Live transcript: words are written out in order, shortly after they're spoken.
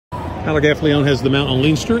Tyler Gaffalione has the mount on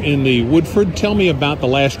Leinster in the Woodford. Tell me about the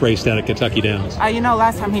last race down at Kentucky Downs. You know,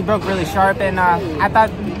 last time he broke really sharp, and I thought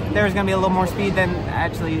there was going to be a little more speed than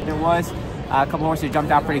actually there was. A couple horses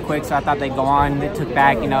jumped out pretty quick, so I thought they'd go on. They took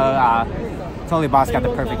back, you know. Totally Boss got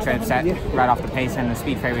the perfect trip set right off the pace and the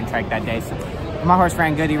speed favoring track that day. So my horse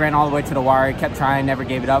ran good. He ran all the way to the wire. He kept trying, never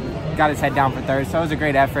gave it up. Got his head down for third, so it was a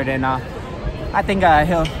great effort. And I think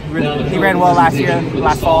he ran well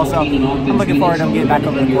last fall, so I'm looking forward to him getting back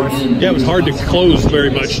over the course. Yeah, it was hard to close very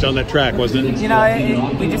much on that track, wasn't it? You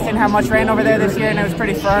know, we just didn't have much rain over there this year, and it was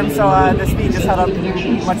pretty firm, so the speed just held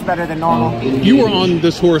up much better than normal. You were on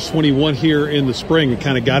this horse when he won here in the spring and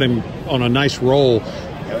kind of got him on a nice roll.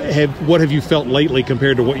 What have you felt lately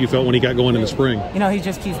compared to what you felt when he got going in the spring? You know, he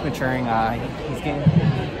just keeps maturing. He's getting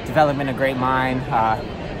developing a great mind,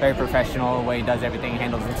 very professional, the way he does everything,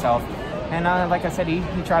 handles himself. And like I said, he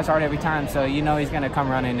tries hard every time, so you know he's going to come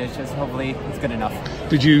running. It's just hopefully it's good enough.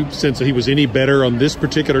 Did you sense that he was any better on this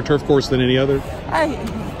particular turf course than any other?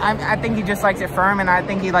 I think he just likes it firm, and I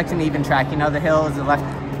think he likes an even track. You know, the hills, the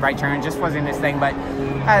left-right turn just wasn't his thing, but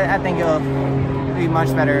I think he'll be much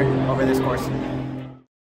better over this course.